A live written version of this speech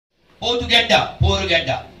పోతుగడ్డ,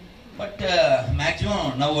 పోరుగడ్డ. But maximum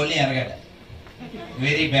now only ఎర్రగడ్డ.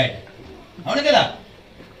 Very bad. అవును కదా,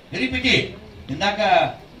 వెరీ పిటి. ఇందాక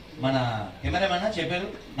మన కెమెరామెన్ చెప్పారు,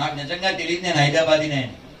 నాకు నిజంగా తెలియదు, నేను హైదరాబాదీనే.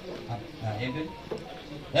 ఏం పేరు?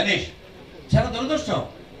 రమేష్. చాలా దురదృష్టం.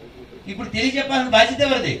 ఇప్పుడు తెలియజెప్పాల్సిన బాధ్యత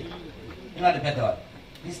ఎవరిది? ఇలాంటి పెద్దవారు.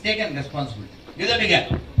 Is taken responsibility.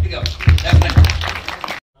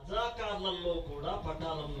 రజాకార్లలో కూడా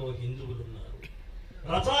పటాలంలో హిందువులు ఉన్నారు.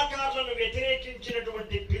 రజాకార్లను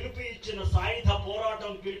వ్యతిరేకించినటువంటి పిలుపు ఇచ్చిన సాయుధ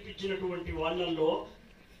పోరాటం పిలిపించినటువంటి వాళ్ళల్లో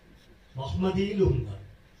మహ్మదీలు ఉన్నారు.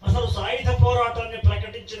 అసలు సాయుధ పోరాటాన్ని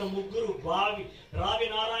ప్రకటించిన ముగ్గురు రావి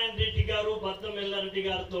నారాయణ రెడ్డి గారు, బద్దం ఎల్లారెడ్డి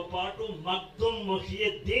గారితో పాటు మగ్దుం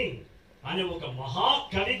మొహియుద్దీన్ అనే ఒక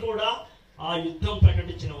మహాకవి కూడా ఆ యుద్ధం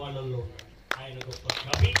ప్రకటించిన వాళ్ళల్లో ఉన్నాడు. ఆయన గొప్ప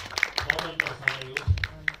కవి, స్వాతంత్ర సమరయోధుడు.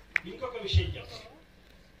 ఇంకొక విషయం చెప్పాలి.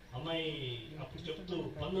 అమ్మాయి అప్పుడు చెప్తూ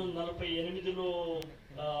 1948లో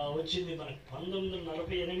వచ్చింది మనకు.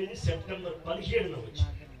 1948 సెప్టెంబర్ 17న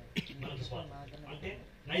వచ్చింది మనకు స్వాతంత్రం. అంటే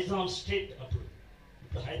నైజాం స్టేట్ అప్పుడు.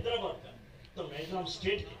 ఇప్పుడు హైదరాబాద్ కాదు, మొత్తం నైజాం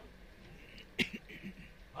స్టేట్.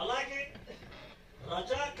 అలాగే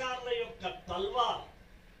రజాకార్ల యొక్క తల్వార్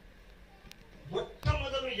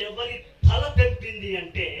మొట్టమొదలు ఎవరి తల తెంపింది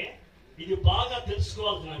అంటే, ఇది బాగా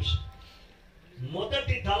తెలుసుకోవాల్సిన విషయం.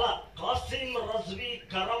 మొదటి తల కాసిం రజ్వీ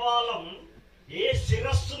కరవాలం ఏ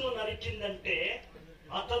శిరస్సును నరికిందంటే,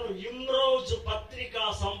 అతను ఇమ్రోజ్ పత్రికా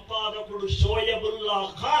సంపాదకుడు షోయబుల్లా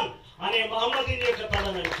ఖాన్ అనే మహమ్మదీన్ యొక్క తల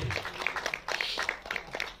నరికింది.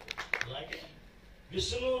 అలాగే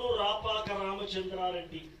విష్ణూరు రాపాక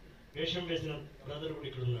రామచంద్రారెడ్డి వేషం వేసిన బ్రదర్ కూడా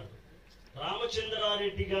ఇక్కడ ఉన్నాడు.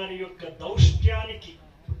 రామచంద్రారెడ్డి గారి యొక్క దౌష్ట్యానికి,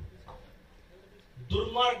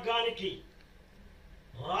 దుర్మార్గానికి,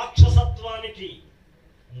 రాక్షసత్వానికి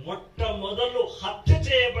మొట్టమొదలు హత్య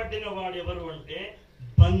చేయబడిన వాడు ఎవరు అంటే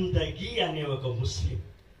బందగి అనే ఒక ముస్లిం.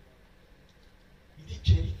 ఇది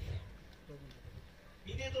చరిత్ర.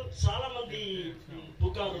 ఇదేదో చాలా మంది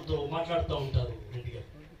పుకారుతో మాట్లాడుతూ ఉంటారు,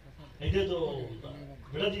 ఇదేదో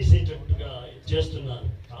విడదీసేటట్టుగా చేస్తున్నారు.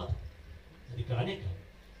 కాదు, అది కానే కాదు.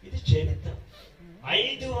 ఇది చరిత్ర.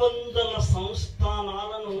 500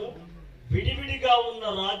 సంస్థానాలను, విడివిడిగా ఉన్న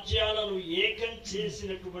రాజ్యాలను ఏకం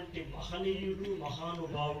చేసినటువంటి మహనీయుడు,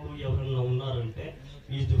 మహానుభావుడు ఎవరన్నా ఉన్నారంటే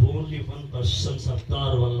ఇది ఓన్లీ 1 person,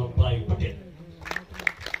 సర్దార్ వల్లభాయ్ పటేల్.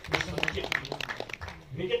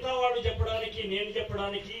 మిగతా వాడు చెప్పడానికి, నేను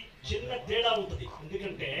చెప్పడానికి చిన్న తేడా ఉంటుంది.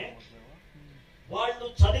 ఎందుకంటే వాళ్ళు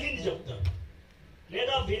చదివింది చెప్తారు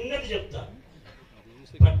లేదా విన్నది చెప్తారు.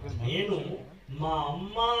 బట్ నేను మా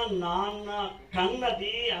అమ్మ నాన్న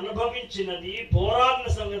కన్నది, అనుభవించినది, పోరాడిన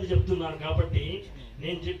సంగతి చెప్తున్నాను. కాబట్టి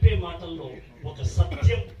నేను చెప్పే మాటల్లో ఒక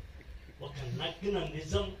సత్యం, ఒక నగ్న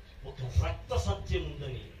నిజం, ఒక రక్త సత్యం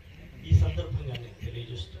ఉందని ఈ సందర్భంగా నేను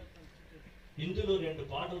తెలియజేస్తాను. ఇందులో 2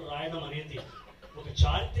 పాటలు రాయడం అనేది ఒక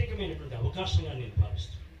చారిత్రకమైనటువంటి అవకాశంగా నేను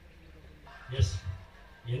భావిస్తాను. ఎస్,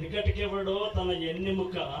 ఎన్నికటికెవడో తన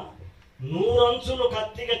ఎన్నెముక 100 అంచులు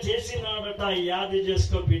కత్తిగా చేసినాడట, యాది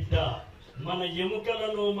చేసుకో బిడ్డ. మన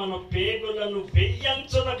ఎముకలను, మన పేగులను 1000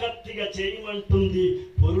 అంచుల కత్తిగా చేయమంటుంది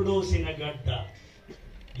పొరుడోసిన గడ్డ.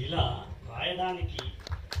 ఇలా రాయడానికి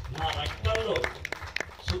నా రక్తంలో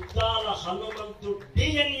సుద్దాల హనుమంతు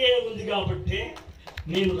DNA ఉంది కాబట్టి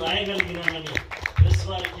నేను రాయగలిగినానని ప్రెస్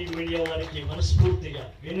వారికి, మీడియా వారికి మనస్ఫూర్తిగా,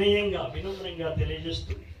 వినయంగా, వినమ్రంగా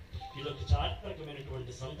తెలియజేస్తూ, ఇదొక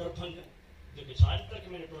చారిత్రకమైనటువంటి సందర్భంగా, ఇదొక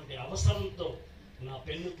చారిత్రకమైనటువంటి అవసరంతో నా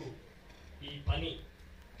పెన్నుకు ఈ పని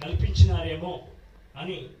కల్పించినారేమో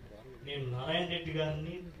అని నేను నారాయణ రెడ్డి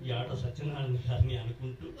గారిని, యాట సత్యనారాయణ గారిని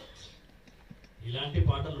అనుకుంటూ, ఇలాంటి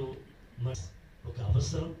పాటలు ఒక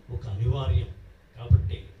అవసరం, ఒక అనివార్యం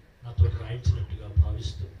కాబట్టి నాతో రాయించినట్టుగా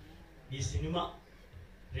భావిస్తూ, ఈ సినిమా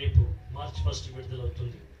రేపు మార్చి 1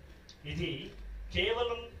 విడుదలవుతుంది. ఇది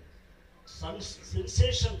కేవలం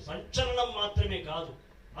సెన్సేషన్, సంచలనం మాత్రమే కాదు,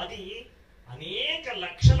 అది అనేక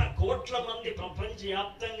లక్షల కోట్ల మంది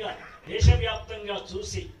ప్రపంచవ్యాప్తంగా, దేశవ్యాప్తంగా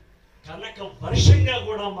చూసి కనక వర్షంగా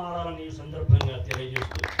కూడా మారాలని ఈ సందర్భంగా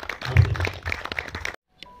తెలియజేస్తూ,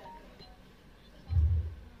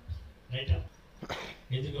 రైటా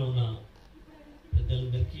ఎదురుగా ఉన్న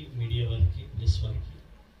పెద్దలందరికీ, మీడియా వారికి, ప్రెస్ వారికి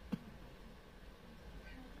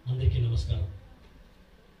అందరికీ నమస్కారం.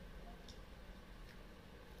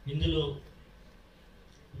 ఇందులో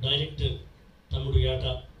డైరెక్టర్ తమ్ముడు యాట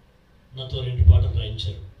నాతో 2 పాటలు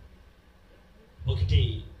రాయించారు. ఒకటి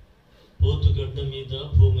పోతుగడ్డ మీద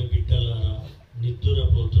భూమి బిడ్డలారా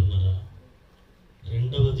నిద్దురపోతున్నారా,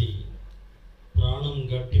 రెండవది ప్రాణం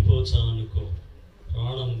గట్టిపోచా అనుకో,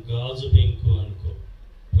 ప్రాణం గాజు పెంకు అనుకో,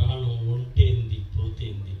 ప్రాణం ఉంటేంది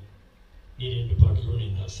పోతేంది. ఈ 2 పాటలు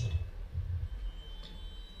నేను రాశాను.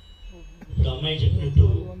 ఇప్పుడు అమ్మాయి చెప్పినట్టు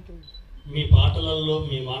మీ పాటలలో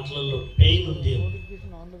మీ మాటలలో పెయిన్ ఉంది.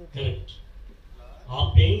 కరెక్ట్. ఆ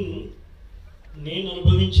పెయిన్ నేను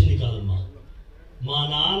అనుభవించింది కాదమ్మా. మా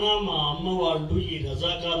నాన్న మా అమ్మ వాళ్ళు ఈ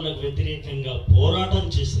రజాకార్లకు వ్యతిరేకంగా పోరాటం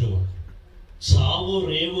చేసినవాడు, చావో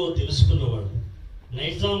రేవో తెలుసుకున్నవాడు.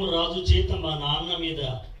 నైజాం రాజు చేత మా నాన్న మీద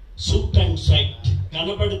సూట్ అండ్ సైట్,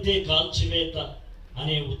 కనబడితే కాల్చివేత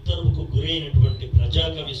అనే ఉత్తర్వుకు గురైనటువంటి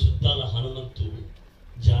ప్రజాకవి సుద్దాల హనుమంతు,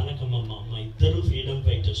 జానకమ్మ మా అమ్మ ఇద్దరు ఫ్రీడమ్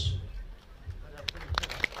ఫైటర్స్.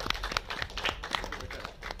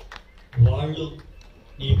 వాళ్ళు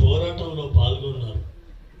ఈ పోరాటంలో పాల్గొన్నారు,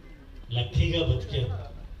 లక్కీగా బతికారు.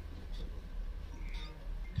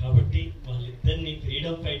 కాబట్టి వాళ్ళిద్దరిని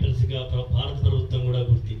ఫ్రీడమ్ ఫైటర్స్గా భారత ప్రభుత్వం కూడా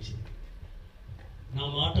గుర్తించింది. నా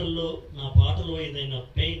మాటల్లో, నా పాటలో ఏదైనా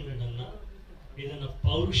పెయిన్ ఉందన్నా, ఏదైనా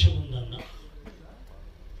పౌరుషం ఉందన్నా,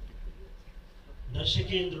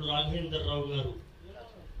 దర్శకేంద్రుడు రాఘవేంద్రరావు గారు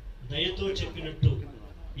దయతో చెప్పినట్టు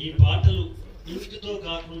ఈ పాటలు ఇంటితో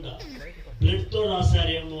కాకుండా బ్లడ్తో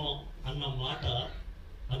రాశారేమో అన్న మాట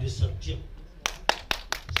అది సత్యం.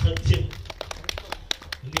 సత్యం.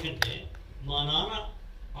 ఎందుకంటే మా నాన్న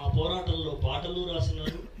ఆ పోరాటంలో పాటలు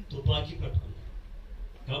రాసినారు, తుపాకీ పట్టుకున్నారు.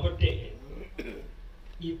 కాబట్టి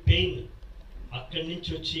ఈ పెయిన్ అక్కడి నుంచి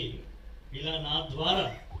వచ్చి ఇలా నా ద్వారా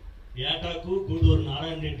ఏటాకు గూడూరు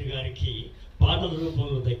నారాయణ రెడ్డి గారికి పాటల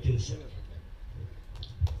రూపంలో దక్కింది సార్.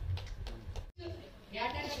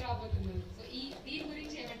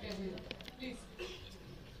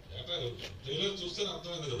 ట్రైలర్ చూస్తే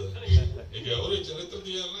అర్థమైంది కదా, ఇక ఎవరు చరిత్ర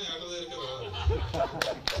తీయాలన్నా ఏట దగ్గరికి రావాలి,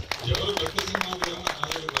 ఎవరు పెద్ద సినిమా తీయాలన్నా నా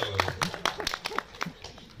దగ్గరికి రావాలి.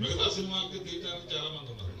 మిగతా సినిమాకి తీయడానికి చాలా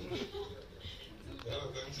మంది ఉన్నారు. చాలా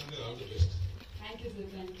థ్యాంక్స్ అండి, ఆల్ ది బెస్ట్.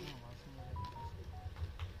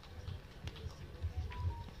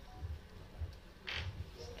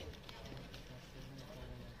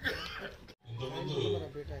 ఇంతకుముందు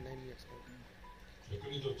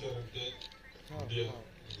ఎక్కడి నుంచి వచ్చారంటే ఇండియా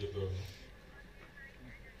అని చెప్పేవాడు.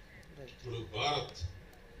 ఇప్పుడు భారత్,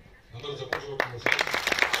 అందరూ చెప్పకపోతుంది సార్.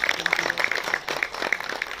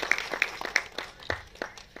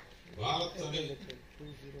 భారత్ అని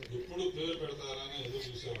ఎప్పుడు పేరు పెడతారని ఎదురు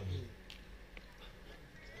చూసేవాడిని.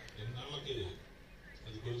 ఎన్నాళ్ళకి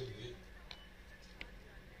అది కుదిరింది.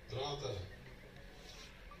 తర్వాత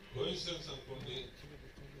కోయిన్సిడెన్స్ అనుకోండి,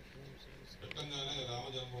 పెట్టంగానే రామ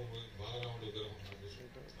జన్మభూమి బాలరాముడి విగ్రహం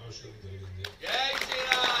ఆవిష్కరణ జరిగింది.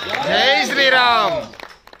 జై శ్రీరామ్.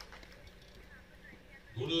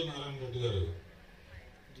 గూడూరు నారాయణ రెడ్డి గారు,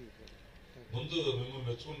 ముందు మిమ్మల్ని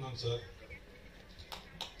మెచ్చుకున్నాను సార్.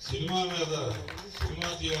 సినిమా మీద, సినిమా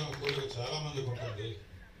తీయాలని కోరిక చాలా మందికి ఉంటుంది.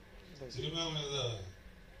 సినిమా మీద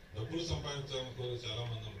డబ్బులు సంపాదించాలని కోరిక చాలా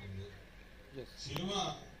మంది ఉంటుంది. సినిమా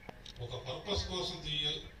ఒక పర్పస్ కోసం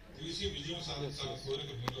తీసి విజయం సాధించాలని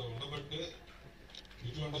కోరిక మీలో ఉండబట్టే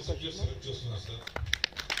ఇటువంటి సబ్జెక్ట్ సెలెక్ట్ చేస్తున్నారు సార్.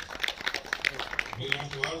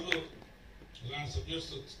 మీలాంటి వాళ్ళు ఇలాంటి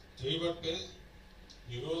సబ్జెక్ట్స్ చేయబట్టే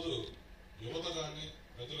ఈరోజు యువత కానీ,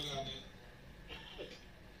 ప్రజలు కానీ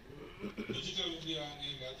డిజిటల్ ఇండియా అని,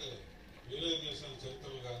 లేకపోతే వేరే దేశాల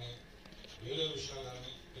చరిత్రలు కానీ, వేరే విషయాలు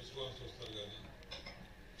కానీ తెలుసుకోవాల్సి వస్తారు. కానీ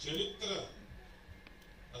చరిత్ర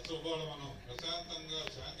అసలు ఇవాళ మనం ప్రశాంతంగా,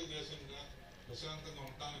 శాంతి దేశంగా ప్రశాంతంగా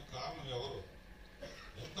ఉండటానికి కారణం ఎవరు,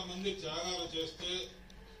 ఎంతమంది త్యాగాలు చేస్తే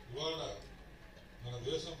ఇవాళ మన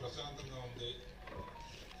దేశం ప్రశాంతంగా ఉంది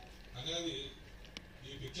అనేది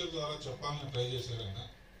ఈ పిక్చర్ ద్వారా చెప్పాలని ట్రై చేశారు ఆయన.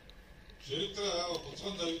 చరిత్ర ఒక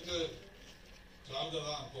పుస్తకం చదివితే చాలు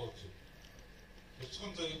కదా అనుకోవచ్చు.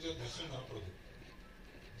 పుస్తకం చదివితే దృశ్యం కనపడదు.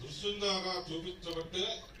 దృశ్యం ద్వారా చూపించబట్టే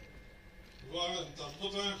ఇవాళ ఇంత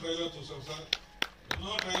అద్భుతమైన ట్రైలర్ చూసాం సార్.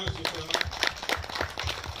 ఎన్నో ట్రైలర్ చూసాను.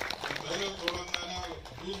 ట్రైలర్ చూడంగానే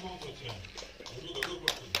గూస్ బంప్స్ వచ్చాను, ఒళ్ళు దగ్గర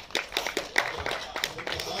పడుతుంది.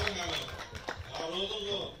 ఒకసారి నేను ఆ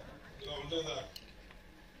రోజుల్లో ఇలా ఉండేదా,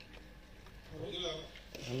 రోజులు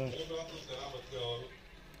ఏ ప్రాంతంలో ఎలా బతికేవారు.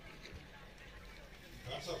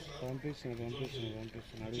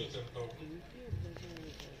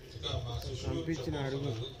 ఇంకా మా శిష్యులు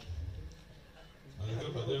చెప్పలేదు. నా దగ్గర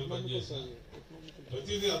 10 ఏళ్ళు పనిచేశాను.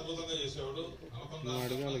 ప్రతిదీ అద్భుతంగా చేసేవాడు. అనుకున్న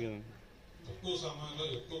తక్కువ సమయంలో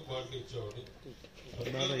ఎక్కువ క్వాలిటీ ఇచ్చేవాడు.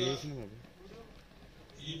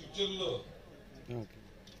 ఈ పిక్చర్ లో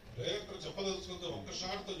డైరెక్టర్ చెప్పదలుచుకుంటే ఒక్క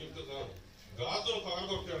షాట్ తో చెప్తే చాలు, గాజులు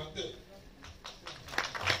పగలగొట్టాడు అంతే.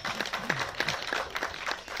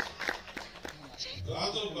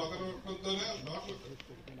 గాజులు పగలగొట్టడంతోనే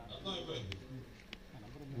అర్థమైపోయింది.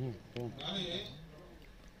 కానీ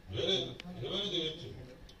వేరే ఏమైనా చేయొచ్చు,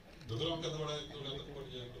 విగ్రహం కింద పడేది,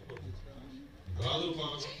 గాజులు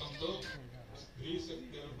పగలగొట్టడంతో స్త్రీ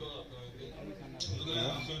శక్తి ఏంటో అర్థమైంది. అందుకనే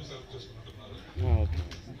అంశాన్ని సెలెక్ట్ చేసుకుంటున్నారు.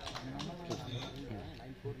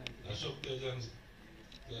 అశోక్ తేజాన్ని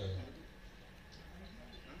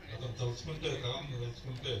అతను తలుచుకుంటే కలం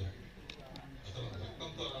తలుచుకుంటే అతను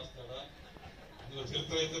రక్తంతో రాస్తాడా? అందులో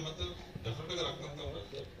చరిత్ర అయితే మాత్రం డెఫినెట్ గా రక్తంతో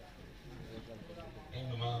రాస్తాడు.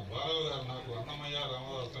 అండ్ మా బాలయ్య గారు నాకు అన్నమయ్య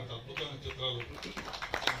రామదాస్ అంటే అద్భుతమైన చిత్రాలు.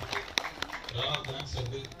 చాలా థ్యాంక్స్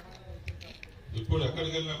అండి. ఇప్పుడు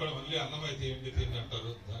ఎక్కడికి వెళ్ళినా కూడా మళ్ళీ అన్నమయ్య తీయండి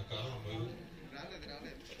అంటారు. దానికి కారణం మీరు.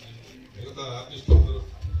 మిగతా ఆర్టిస్టులు అందరూ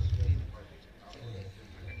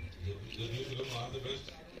all the best.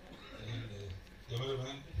 And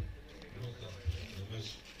cameraman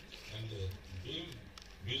Ramesh and team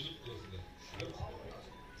music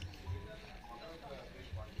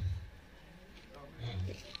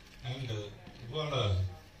and ఇవాళ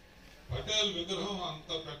పటేల్ విగ్రహం అంత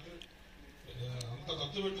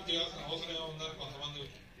ఖర్చు పెట్టి చేయాల్సిన అవసరం ఏముందని కొంతమంది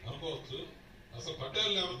అనుకోవచ్చు. అసలు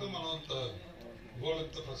పటేల్ లేకపోతే మనం అంత ఇవాళ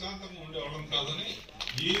ఇంత ప్రశాంతంగా ఉండేవాళ్ళం కాదని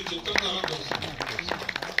ఈ చిత్రం ద్వారా తెలుస్తుంది.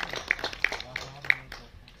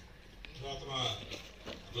 తర్వాత మా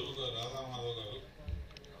గురువు రాధామాధవ్ గారు,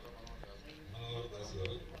 మనోహర్ దాస్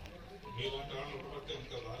గారు, మీలాంటి వాళ్ళు ఉండబట్టే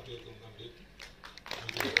ఇంకా భారతీయత ఉందండి.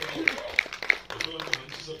 ఎటువంటి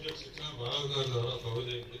మంచి సబ్జెక్ట్స్ ఇచ్చినా భారత్ గారి ద్వారా కవర్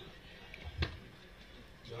చేయండి.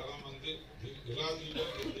 చాలా మంది ఇలా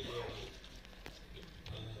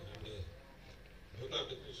మిగతా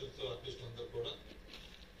టెక్నీషియన్స్ ఆర్టిస్ట్ అందరూ కూడా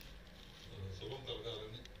శుభం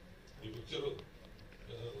కలగాలని. ఈ పిక్చర్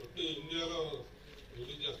ఒట్టి ఇండియాలో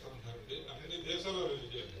రిలీజ్ చేస్తానంటారండి, అన్ని దేశాల్లో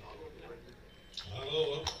రిలీజ్ చేయాలి. ఆల్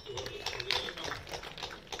ఓవర్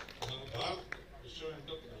మన భారత్ విషయం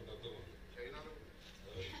ఏంటో నాకు అర్థం.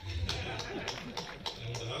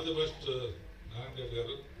 And all the best Narayana Reddy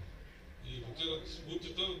గారు. ఈ పిక్చర్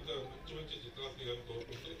స్ఫూర్తితో ఇంకా మంచి మంచి చిత్రాలు తీయాలని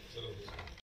కోరుకుంటూ సెలవు తీసుకుంటాం.